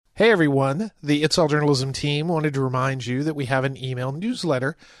Hey everyone, the It's All Journalism team wanted to remind you that we have an email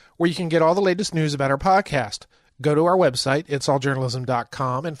newsletter where you can get all the latest news about our podcast. Go to our website,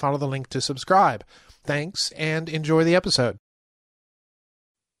 itsalljournalism.com, and follow the link to subscribe. Thanks, and enjoy the episode.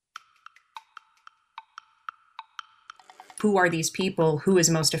 Who are these people? Who is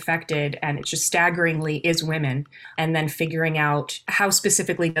most affected? And it just staggeringly is women. And then figuring out how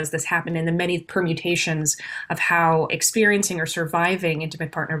specifically does this happen, and the many permutations of how experiencing or surviving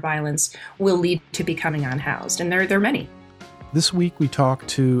intimate partner violence will lead to becoming unhoused. And there are many. This week we talked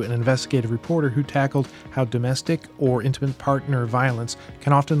to an investigative reporter who tackled how domestic or intimate partner violence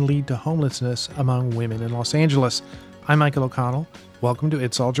can often lead to homelessness among women in Los Angeles. I'm Michael O'Connell. Welcome to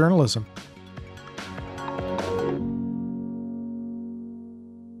It's All Journalism.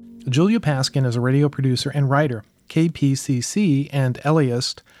 Julia Paskin is a radio producer and writer. KPCC and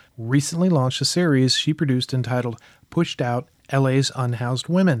LAist recently launched a series she produced entitled Pushed Out, LA's Unhoused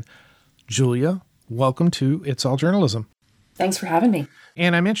Women. Julia, welcome to It's All Journalism. Thanks for having me.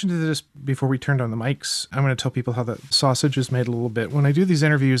 And I mentioned this before we turned on the mics. I'm going to tell people how the sausage is made a little bit. When I do these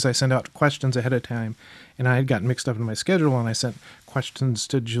interviews, I send out questions ahead of time, and I had gotten mixed up in my schedule, and I sent questions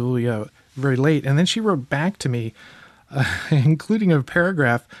to Julia very late. And then she wrote back to me, including a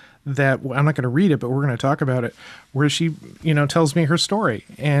paragraph that I'm not going to read it, but we're going to talk about it, where she, tells me her story.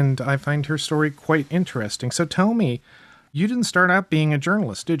 And I find her story quite interesting. So tell me, you didn't start out being a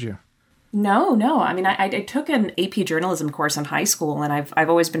journalist, did you? No. I mean, I took an AP journalism course in high school, and I've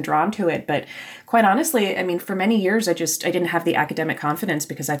always been drawn to it. But quite honestly, I mean, for many years, I didn't have the academic confidence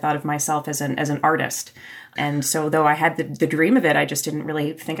because I thought of myself as an artist. And so though I had the dream of it, I just didn't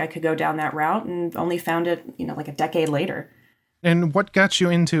really think I could go down that route, and only found it, like a decade later. And what got you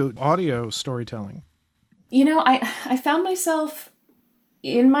into audio storytelling? I found myself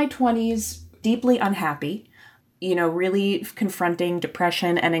in my 20s deeply unhappy, really confronting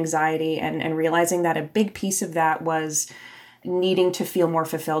depression and anxiety, and realizing that a big piece of that was needing to feel more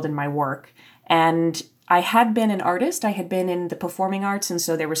fulfilled in my work. And I had been an artist. I had been in the performing arts. And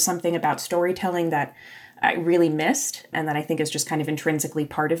so there was something about storytelling that I really missed, and that I think is just kind of intrinsically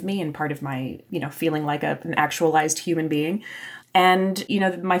part of me and part of my, feeling like an actualized human being. And,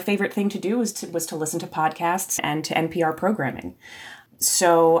 my favorite thing to do was to listen to podcasts and to NPR programming.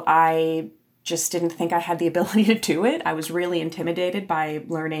 So I just didn't think I had the ability to do it. I was really intimidated by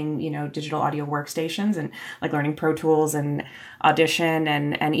learning, digital audio workstations, and like learning Pro Tools and Audition,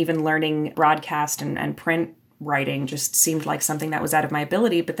 and even learning broadcast and print writing just seemed like something that was out of my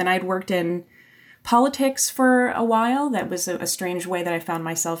ability. But then I'd worked in politics for a while. That was a strange way that I found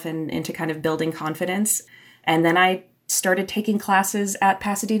myself into kind of building confidence. And then I started taking classes at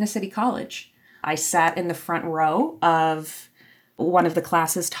Pasadena City College. I sat in the front row of one of the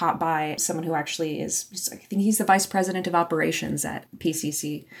classes taught by someone who actually I think he's the vice president of operations at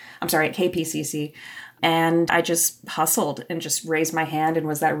KPCC. And I just hustled and just raised my hand and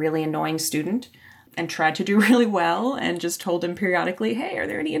was that really annoying student, and tried to do really well, and just told him periodically, hey, are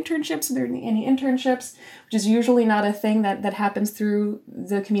there any internships? Are there any internships? Which is usually not a thing that happens through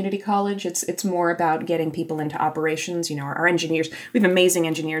the community college. It's more about getting people into operations. Our engineers, we have amazing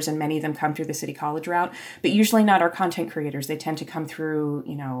engineers, and many of them come through the city college route, but usually not our content creators. They tend to come through,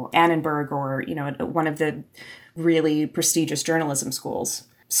 Annenberg or, one of the really prestigious journalism schools.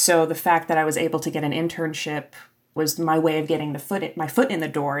 So the fact that I was able to get an internship was my way of getting my foot in the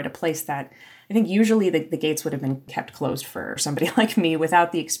door at a place that I think usually the gates would have been kept closed for somebody like me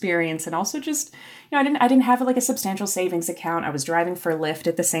without the experience. And also just, I didn't have like a substantial savings account. I was driving for Lyft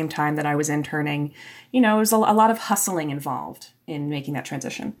at the same time that I was interning. It was a lot of hustling involved in making that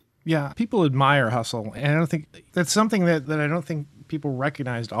transition. Yeah, people admire hustle. And I don't think that's something that I don't think people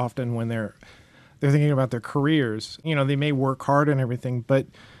recognized often when they're thinking about their careers. They may work hard and everything, but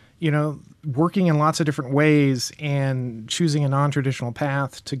working in lots of different ways and choosing a non-traditional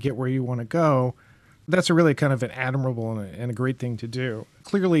path to get where you want to go, that's a really kind of an admirable and a great thing to do.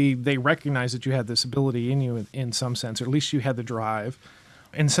 Clearly, they recognize that you had this ability in you in some sense, or at least you had the drive.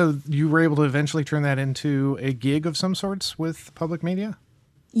 And so you were able to eventually turn that into a gig of some sorts with public media?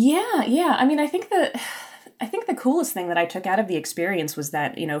 Yeah. I mean, I think the coolest thing that I took out of the experience was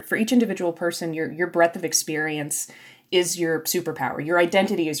that, for each individual person, your breadth of experience is your superpower. Your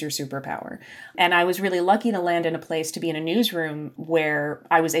identity is your superpower. And I was really lucky to land in a place to be in a newsroom where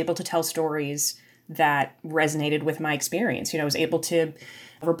I was able to tell stories that resonated with my experience. I was able to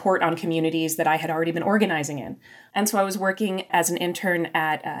report on communities that I had already been organizing in. And so I was working as an intern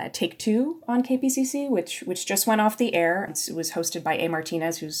at Take Two on KPCC, which just went off the air. It was hosted by A.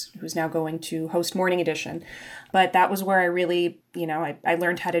 Martinez, who's now going to host Morning Edition. But that was where I really, I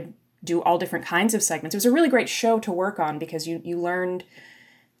learned how to do all different kinds of segments. It was a really great show to work on because you learned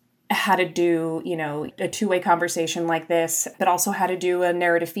how to do, a two-way conversation like this, but also how to do a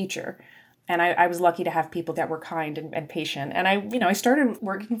narrative feature. And I was lucky to have people that were kind and patient. And I started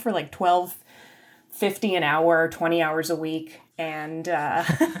working for like $12.50 an hour, 20 hours a week. And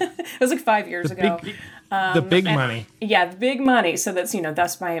it was like 5 years ago. The big money. Yeah, the big money. So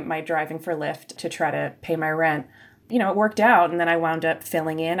that's my driving for Lyft to try to pay my rent. It worked out. And then I wound up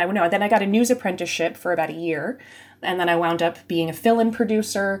filling in. Then I got a news apprenticeship for about a year. And then I wound up being a fill-in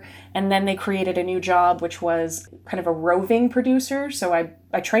producer. And then they created a new job, which was kind of a roving producer. So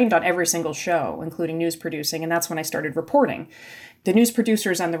I trained on every single show, including news producing. And that's when I started reporting. The news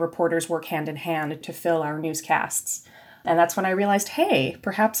producers and the reporters work hand in hand to fill our newscasts. And that's when I realized, hey,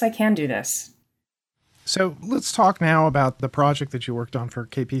 perhaps I can do this. So let's talk now about the project that you worked on for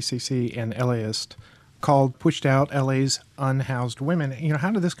KPCC and LAist called Pushed Out, LA's Unhoused Women. How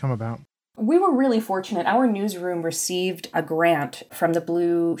did this come about? We were really fortunate. Our newsroom received a grant from the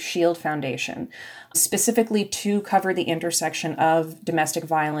Blue Shield Foundation, specifically to cover the intersection of domestic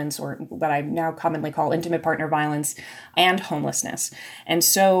violence, or what I now commonly call intimate partner violence, and homelessness. And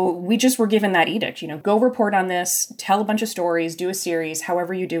so we just were given that edict, go report on this, tell a bunch of stories, do a series,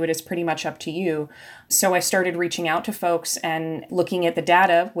 however you do it is pretty much up to you. So I started reaching out to folks and looking at the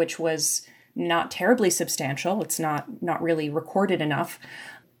data, which was not terribly substantial. It's not really recorded enough.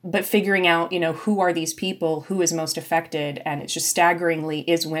 But figuring out, who are these people, who is most affected, and it's just staggeringly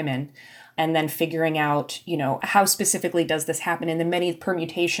is women. And then figuring out, how specifically does this happen, and the many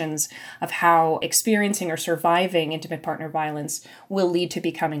permutations of how experiencing or surviving intimate partner violence will lead to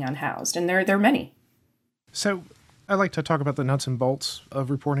becoming unhoused. And there are many. So I like to talk about the nuts and bolts of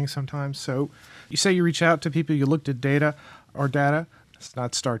reporting sometimes. So you say you reach out to people, you looked at data. It's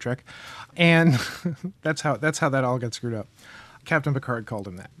not Star Trek. And that's how that all got screwed up. Captain Picard called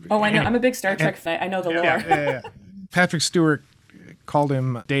him that. Oh, I know. I'm a big Star Trek fan. I know the lore. Yeah. Patrick Stewart called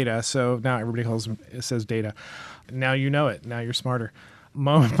him Data, so now everybody says Data. Now you know it. Now you're smarter.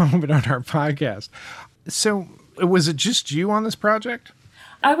 Moment on our podcast. So was it just you on this project?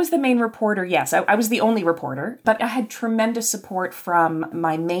 I was the main reporter, yes. I was the only reporter, but I had tremendous support from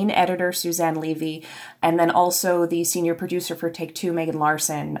my main editor, Suzanne Levy, and then also the senior producer for Take Two, Megan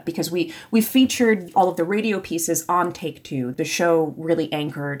Larson, because we featured all of the radio pieces on Take Two. The show really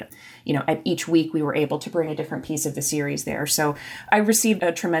anchored, at each week we were able to bring a different piece of the series there. So I received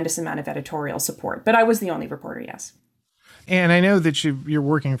a tremendous amount of editorial support, but I was the only reporter, yes. And I know that you're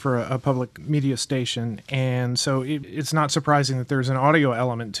working for a public media station, and so it's not surprising that there's an audio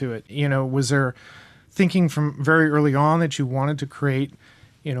element to it. Was there thinking from very early on that you wanted to create,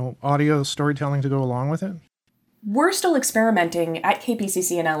 audio storytelling to go along with it? We're still experimenting at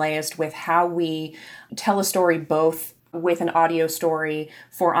KPCC and LAist with how we tell a story both with an audio story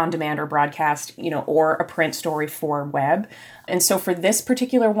for on-demand or broadcast, or a print story for web. And so for this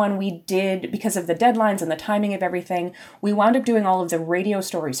particular one, we did, because of the deadlines and the timing of everything, we wound up doing all of the radio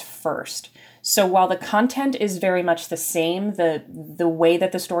stories first. So while the content is very much the same, the way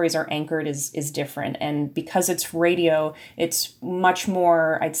that the stories are anchored is different. And because it's radio, it's much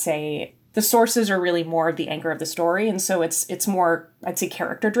more, I'd say, the sources are really more of the anchor of the story. And so it's more, I'd say,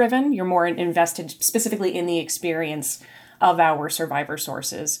 character driven. You're more invested specifically in the experience of our survivor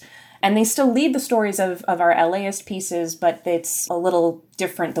sources. And they still lead the stories of our LAist pieces, but it's a little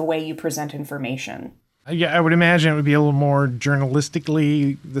different the way you present information. Yeah, I would imagine it would be a little more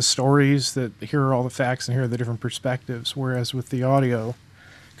journalistically, the stories that here are all the facts and here are the different perspectives. Whereas with the audio,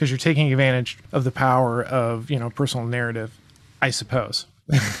 because you're taking advantage of the power of, personal narrative, I suppose.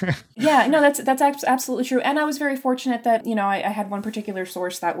 Yeah, no, that's absolutely true. And I was very fortunate that, I had one particular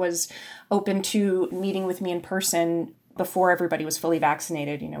source that was open to meeting with me in person before everybody was fully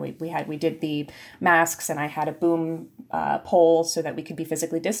vaccinated. We did the masks, and I had a boom pole so that we could be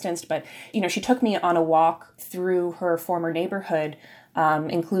physically distanced. But, she took me on a walk through her former neighborhood,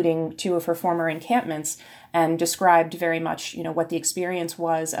 including two of her former encampments, and described very much, what the experience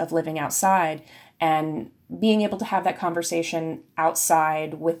was of living outside. And being able to have that conversation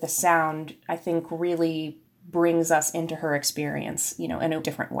outside with the sound, I think really brings us into her experience, in a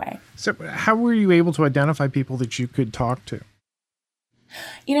different way. So how were you able to identify people that you could talk to?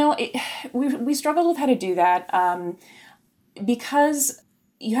 We struggled with how to do that because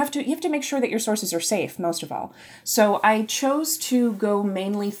you have to make sure that your sources are safe, most of all. So I chose to go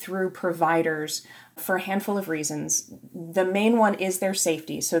mainly through providers for a handful of reasons. The main one is their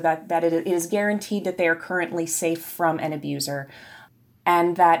safety, so that it is guaranteed that they are currently safe from an abuser,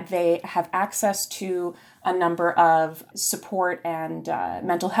 and that they have access to a number of support and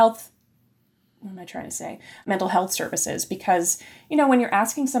mental health services. Because, when you're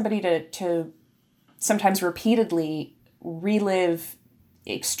asking somebody to sometimes repeatedly relive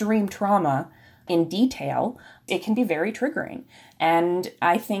extreme trauma in detail, it can be very triggering. And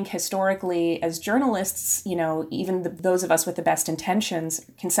I think historically, as journalists, even those of us with the best intentions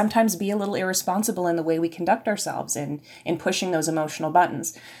can sometimes be a little irresponsible in the way we conduct ourselves in pushing those emotional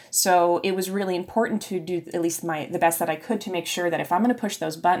buttons. So it was really important to do at least the best that I could to make sure that if I'm going to push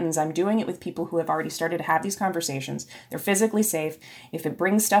those buttons, I'm doing it with people who have already started to have these conversations. They're physically safe. If it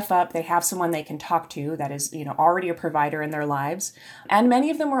brings stuff up, they have someone they can talk to that is, already a provider in their lives. And many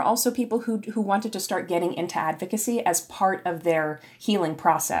of them were also people who wanted to start getting into advocacy as part of their healing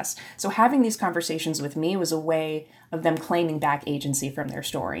process. So having these conversations with me was a way of them claiming back agency from their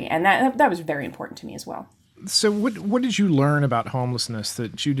story. And that was very important to me as well. So what did you learn about homelessness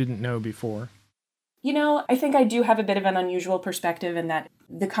that you didn't know before? I think I do have a bit of an unusual perspective in that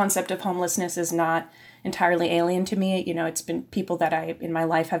the concept of homelessness is not entirely alien to me. It's been people that in my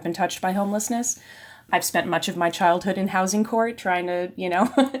life have been touched by homelessness. I've spent much of my childhood in housing court trying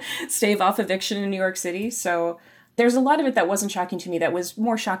to, stave off eviction in New York City. So there's a lot of it that wasn't shocking to me. That was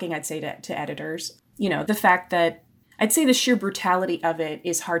more shocking, I'd say, to editors. The fact that I'd say the sheer brutality of it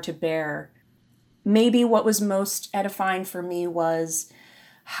is hard to bear. Maybe what was most edifying for me was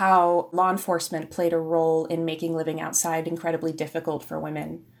how law enforcement played a role in making living outside incredibly difficult for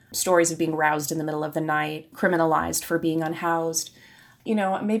women. Stories of being roused in the middle of the night, criminalized for being unhoused.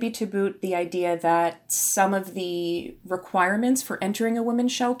 Maybe to boot, the idea that some of the requirements for entering a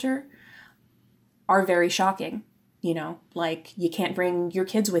women's shelter are very shocking. Like you can't bring your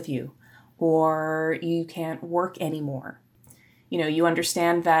kids with you, or you can't work anymore. You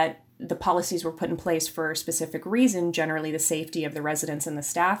understand that the policies were put in place for a specific reason, generally the safety of the residents and the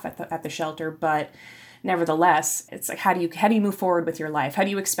staff at the shelter, but nevertheless, it's like, how do you move forward with your life? How do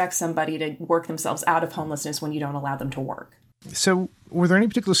you expect somebody to work themselves out of homelessness when you don't allow them to work? So were there any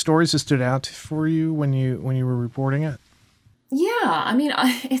particular stories that stood out for you when you were reporting it? Yeah,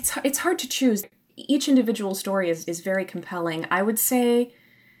 it's hard to choose. Each individual story is very compelling. I would say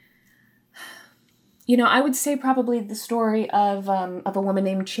probably the story of a woman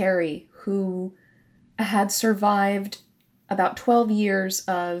named Cherry who had survived about 12 years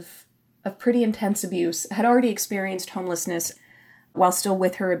of pretty intense abuse, had already experienced homelessness while still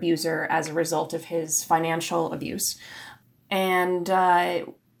with her abuser as a result of his financial abuse. And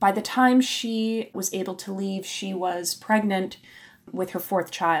by the time she was able to leave, she was pregnant with her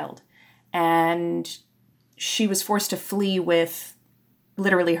fourth child. And she was forced to flee with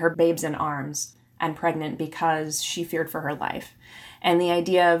literally her babes in arms and pregnant because she feared for her life. And the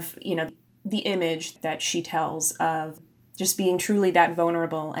idea of, the image that she tells of just being truly that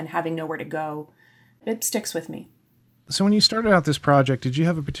vulnerable and having nowhere to go, it sticks with me. So when you started out this project, did you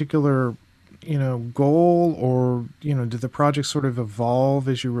have a particular goal, or, did the project sort of evolve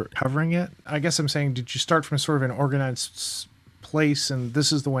as you were covering it? I guess I'm saying, did you start from sort of an organized place and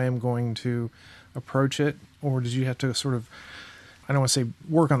this is the way I'm going to approach it? Or did you have to sort of, I don't want to say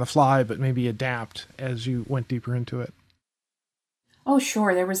work on the fly, but maybe adapt as you went deeper into it? Oh,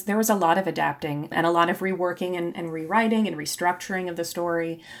 sure. There was a lot of adapting and a lot of reworking and rewriting and restructuring of the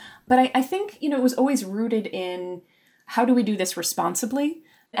story. But I think, it was always rooted in how do we do this responsibly?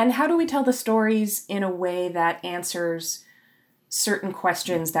 And how do we tell the stories in a way that answers certain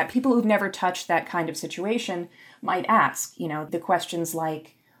questions that people who've never touched that kind of situation might ask? The questions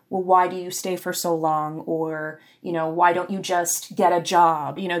like, well, why do you stay for so long? Or, why don't you just get a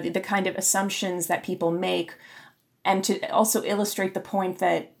job? The kind of assumptions that people make. And to also illustrate the point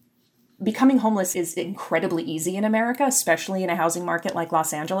that becoming homeless is incredibly easy in America, especially in a housing market like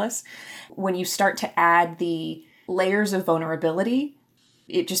Los Angeles. When you start to add the layers of vulnerability,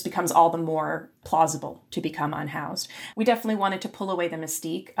 it just becomes all the more plausible to become unhoused. We definitely wanted to pull away the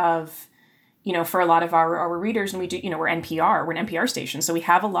mystique of, for a lot of our readers, and we do, we're an NPR station. So we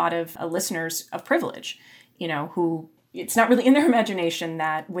have a lot of listeners of privilege, who it's not really in their imagination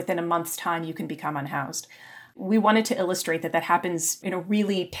that within a month's time you can become unhoused. We wanted to illustrate that happens in a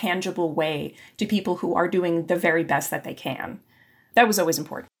really tangible way to people who are doing the very best that they can. That was always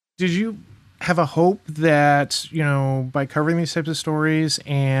important. Did you have a hope that, by covering these types of stories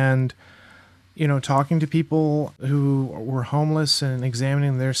and, talking to people who were homeless and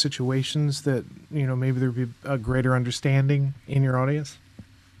examining their situations that, maybe there'd be a greater understanding in your audience?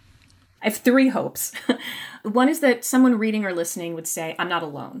 I have three hopes. One is that someone reading or listening would say, I'm not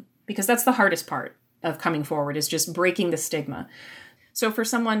alone, because that's the hardest part of coming forward, is just breaking the stigma. So for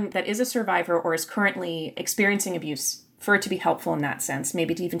someone that is a survivor or is currently experiencing abuse, for it to be helpful in that sense,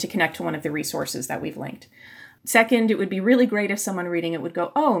 maybe to connect to one of the resources that we've linked. Second, it would be really great if someone reading it would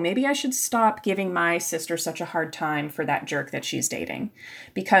go, oh, maybe I should stop giving my sister such a hard time for that jerk that she's dating.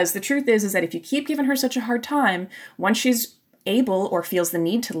 Because the truth is that if you keep giving her such a hard time, once she's able or feels the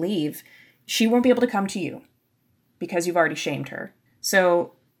need to leave, she won't be able to come to you because you've already shamed her.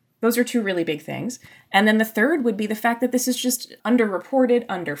 So those are two really big things. And then the third would be the fact that this is just underreported,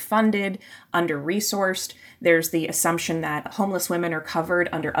 underfunded, under-resourced. There's the assumption that homeless women are covered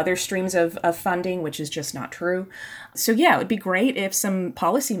under other streams of funding, which is just not true. So yeah, it would be great if some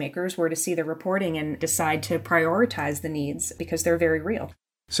policymakers were to see the reporting and decide to prioritize the needs because they're very real.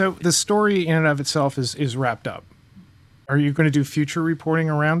 So the story in and of itself is wrapped up. Are you going to do future reporting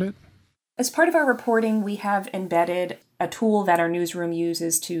around it? As part of our reporting, we have embedded a tool that our newsroom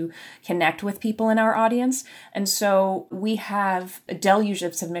uses to connect with people in our audience. And so we have a deluge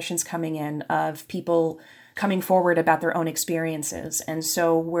of submissions coming in of people coming forward about their own experiences. And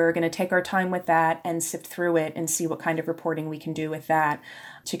so we're going to take our time with that and sift through it and see what kind of reporting we can do with that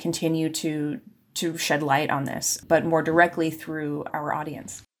to continue to shed light on this, but more directly through our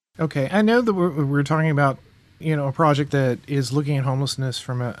audience. Okay. I know that we're talking about, a project that is looking at homelessness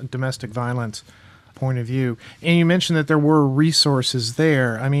from a domestic violence point of view. And you mentioned that there were resources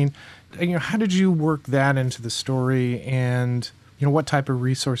there. I mean, how did you work that into the story, and, what type of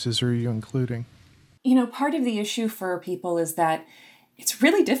resources are you including? Part of the issue for people is that it's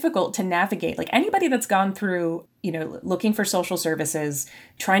really difficult to navigate. Like anybody that's gone through, looking for social services,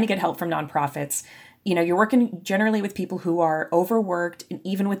 trying to get help from nonprofits, you're working generally with people who are overworked, and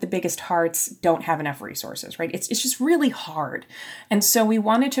even with the biggest hearts don't have enough resources, right? It's just really hard. And so we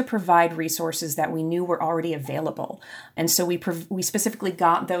wanted to provide resources that we knew were already available. And so we specifically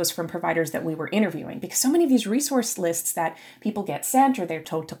got those from providers that we were interviewing, because so many of these resource lists that people get sent, or they're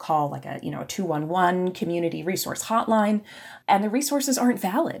told to call like a 211 community resource hotline, and the resources aren't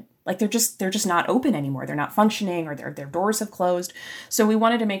valid. Like they're just not open anymore. They're not functioning, or their doors have closed. So we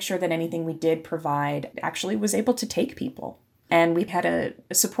wanted to make sure that anything we did provide actually was able to take people. And we had a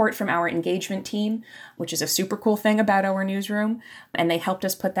support from our engagement team, which is a super cool thing about our newsroom. And they helped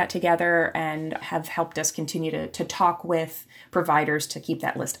us put that together and have helped us continue to talk with providers to keep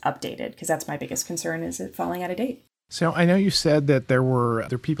that list updated, because that's my biggest concern, is it falling out of date. So I know you said that there were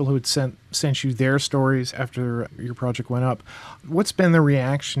people who had sent you their stories after your project went up. What's been the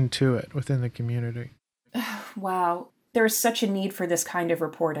reaction to it within the community? Wow. There is such a need for this kind of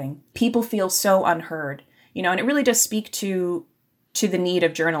reporting. People feel so unheard, and it really does speak to the need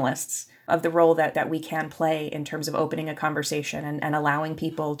of journalists, of the role that we can play in terms of opening a conversation and allowing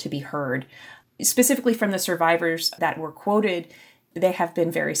people to be heard. Specifically from the survivors that were quoted, they have been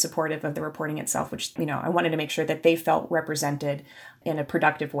very supportive of the reporting itself, which, I wanted to make sure that they felt represented in a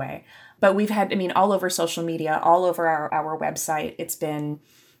productive way. But we've had, all over social media, all over our website, it's been,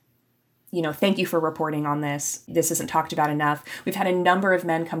 thank you for reporting on this. This isn't talked about enough. We've had a number of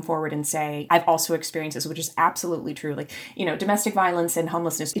men come forward and say, I've also experienced this, which is absolutely true. Like, domestic violence and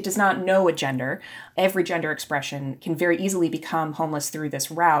homelessness, it does not know a gender. Every gender expression can very easily become homeless through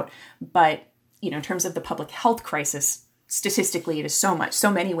this route. But, in terms of the public health crisis, statistically, it is so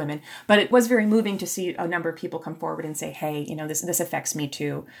many women, but it was very moving to see a number of people come forward and say, hey, this affects me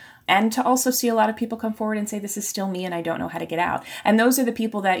too. And to also see a lot of people come forward and say, this is still me and I don't know how to get out. And those are the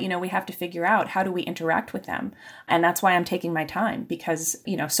people that, we have to figure out, how do we interact with them? And that's why I'm taking my time, because,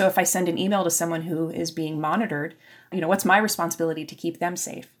 so if I send an email to someone who is being monitored, what's my responsibility to keep them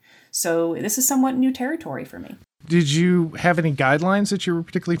safe? So this is somewhat new territory for me. Did you have any guidelines that you were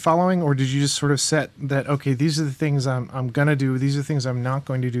particularly following, or did you just sort of set that, okay, these are the things I'm going to do, these are the things I'm not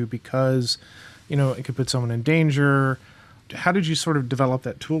going to do because, it could put someone in danger? How did you sort of develop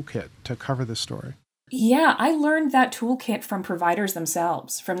that toolkit to cover this story? Yeah, I learned that toolkit from providers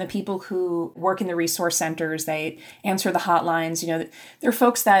themselves, from the people who work in the resource centers. They answer the hotlines. They're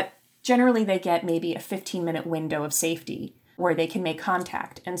folks that generally they get maybe a 15-minute window of safety where they can make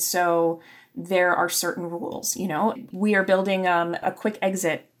contact. And so there are certain rules. We are building a quick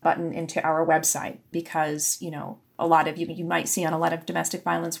exit button into our website because, a lot of you might see on a lot of domestic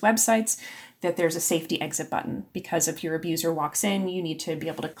violence websites that there's a safety exit button, because if your abuser walks in, you need to be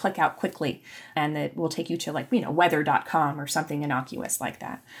able to click out quickly, and it will take you to weather.com or something innocuous like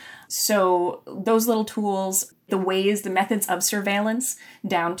that. So those little tools, the methods of surveillance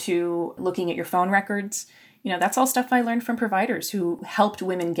down to looking at your phone records, that's all stuff I learned from providers who helped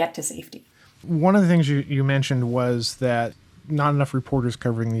women get to safety. One of the things you mentioned was that not enough reporters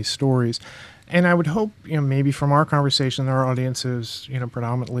covering these stories. And I would hope, maybe from our conversation, our audience is,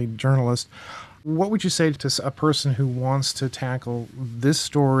 predominantly journalists. What would you say to a person who wants to tackle this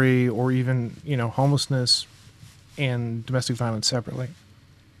story, or even, homelessness and domestic violence separately?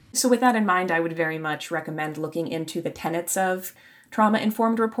 So with that in mind, I would very much recommend looking into the tenets of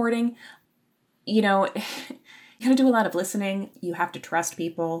trauma-informed reporting. You got to do a lot of listening. You have to trust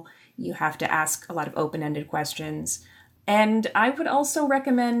people. You have to ask a lot of open-ended questions. And I would also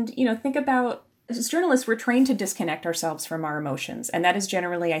recommend, think about, as journalists, we're trained to disconnect ourselves from our emotions. And that is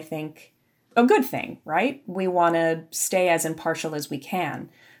generally, I think, a good thing, right? We want to stay as impartial as we can.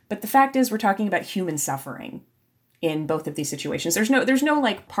 But the fact is, we're talking about human suffering in both of these situations. There's no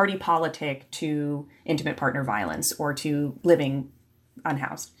like party politic to intimate partner violence or to living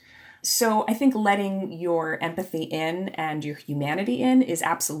unhoused. So I think letting your empathy in and your humanity in is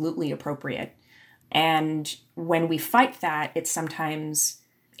absolutely appropriate. And when we fight that, it sometimes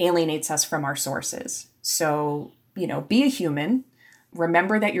alienates us from our sources. So, be a human.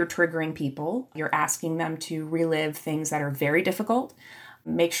 Remember that you're triggering people. You're asking them to relive things that are very difficult.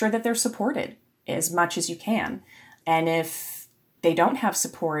 Make sure that they're supported as much as you can. And if they don't have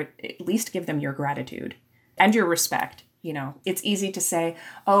support, at least give them your gratitude and your respect. It's easy to say,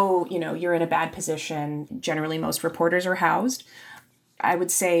 oh, you're in a bad position. Generally, most reporters are housed. I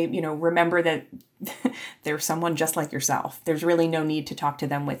would say, remember that they're someone just like yourself. There's really no need to talk to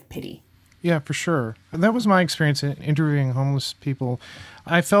them with pity. Yeah, for sure. And that was my experience in interviewing homeless people.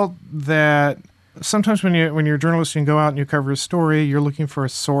 I felt that sometimes when you're a journalist and you go out and you cover a story, you're looking for a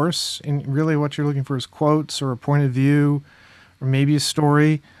source, and really what you're looking for is quotes or a point of view or maybe a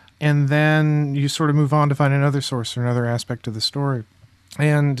story, and then you sort of move on to find another source or another aspect of the story.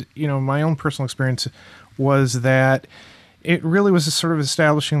 And, my own personal experience was that it really was sort of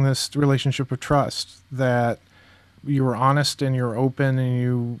establishing this relationship of trust, that you were honest and you were open and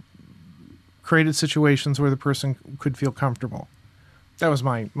you created situations where the person could feel comfortable. That was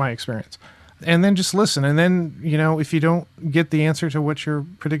my experience. And then just listen. And then, if you don't get the answer to what you're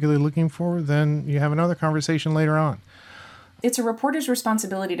particularly looking for, then you have another conversation later on. It's a reporter's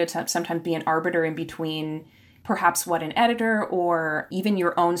responsibility to sometimes be an arbiter in between perhaps what an editor or even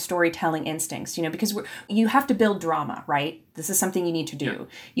your own storytelling instincts, because you have to build drama, right? This is something you need to do. Yeah.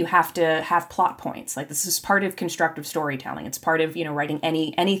 You have to have plot points. Like, this is part of constructive storytelling. It's part of, writing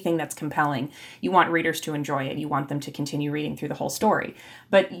anything that's compelling. You want readers to enjoy it. You want them to continue reading through the whole story.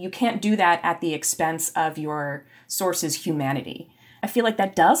 But you can't do that at the expense of your source's humanity. I feel like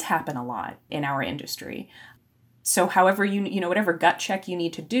that does happen a lot in our industry. So however, whatever gut check you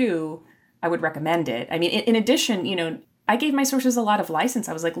need to do, I would recommend it. I mean, in addition, I gave my sources a lot of license.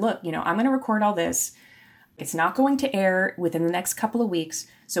 I was like, look, I'm going to record all this. It's not going to air within the next couple of weeks.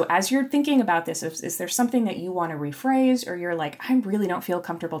 So as you're thinking about this, is there something that you want to rephrase, or you're like, I really don't feel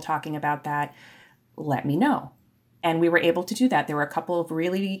comfortable talking about that? Let me know. And we were able to do that. There were a couple of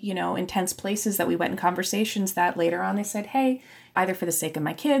really, intense places that we went in conversations that later on they said, hey, either for the sake of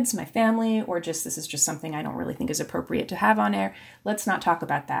my kids, my family, or just this is just something I don't really think is appropriate to have on air. Let's not talk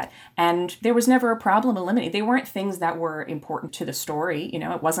about that. And there was never a problem eliminated. They weren't things that were important to the story.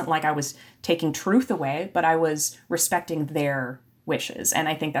 It wasn't like I was taking truth away, but I was respecting their wishes. And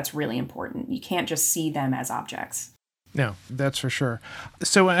I think that's really important. You can't just see them as objects. No, that's for sure.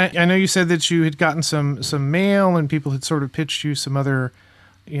 So I know you said that you had gotten some mail and people had sort of pitched you some other,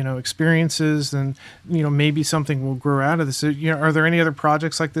 experiences, and, maybe something will grow out of this. Are there any other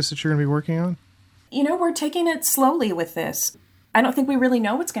projects like this that you're going to be working on? We're taking it slowly with this. I don't think we really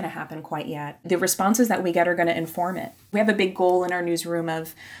know what's going to happen quite yet. The responses that we get are going to inform it. We have a big goal in our newsroom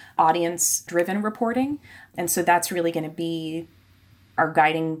of audience-driven reporting, and so that's really going to be our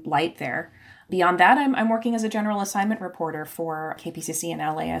guiding light there. Beyond that, I'm working as a general assignment reporter for KPCC and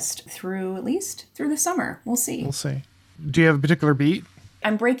LAist through the summer. We'll see. Do you have a particular beat?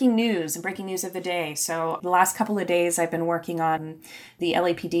 I'm breaking news of the day. So the last couple of days I've been working on the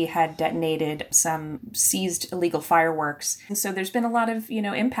LAPD had detonated some seized illegal fireworks. And so there's been a lot of,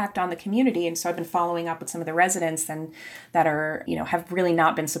 impact on the community. And so I've been following up with some of the residents and that are, have really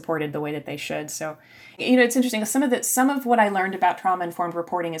not been supported the way that they should. So, it's interesting. Some of what I learned about trauma-informed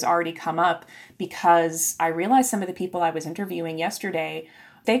reporting has already come up because I realized some of the people I was interviewing yesterday,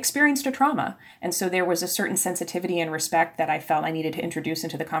 they experienced a trauma. And so there was a certain sensitivity and respect that I felt I needed to introduce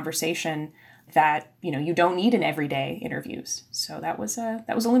into the conversation that, you don't need in everyday interviews. So that was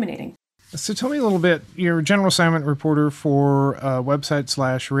illuminating. So tell me a little bit, you're a general assignment reporter for a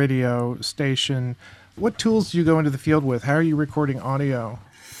website/radio station. What tools do you go into the field with? How are you recording audio?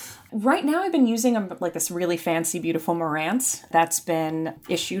 Right now I've been using this really fancy, beautiful Marantz that's been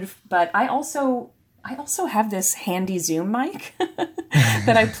issued, but I also have this handy Zoom mic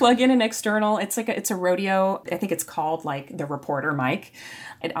that I plug in an external. It's a rodeo. I think it's called the reporter mic.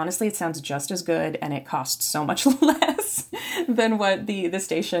 It sounds just as good, and it costs so much less than what the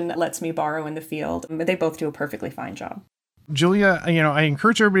station lets me borrow in the field. They both do a perfectly fine job. Julia, I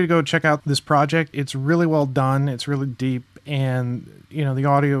encourage everybody to go check out this project. It's really well done. It's really deep, and the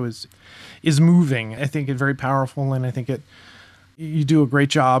audio is moving. I think it's very powerful, and I think it you do a great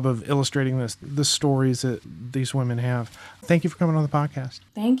job of illustrating the stories that these women have. Thank you for coming on the podcast.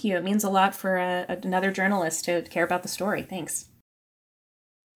 Thank you. It means a lot for another journalist to care about the story. Thanks.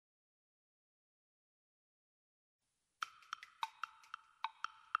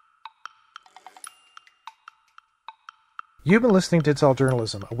 You've been listening to It's All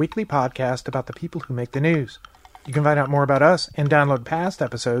Journalism, a weekly podcast about the people who make the news. You can find out more about us and download past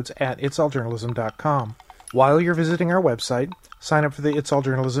episodes at itsalljournalism.com. While you're visiting our website, sign up for the It's All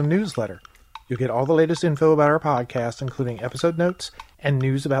Journalism newsletter. You'll get all the latest info about our podcast, including episode notes and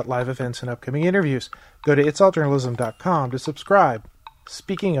news about live events and upcoming interviews. Go to itsalljournalism.com to subscribe.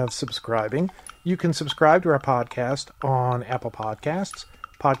 Speaking of subscribing, you can subscribe to our podcast on Apple Podcasts,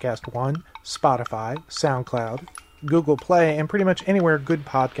 Podcast One, Spotify, SoundCloud, Google Play, and pretty much anywhere good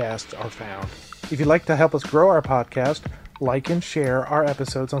podcasts are found. If you'd like to help us grow our podcast, like and share our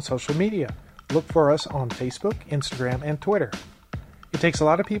episodes on social media. Look for us on Facebook, Instagram, and Twitter. It takes a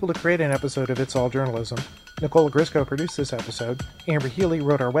lot of people to create an episode of It's All Journalism. Nicola Grisco produced this episode, Amber Healy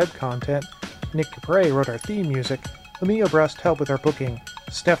wrote our web content, Nick Capre wrote our theme music, Emilio Brust helped with our booking,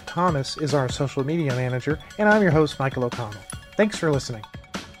 Steph Thomas is our social media manager, and I'm your host, Michael O'Connell. Thanks for listening.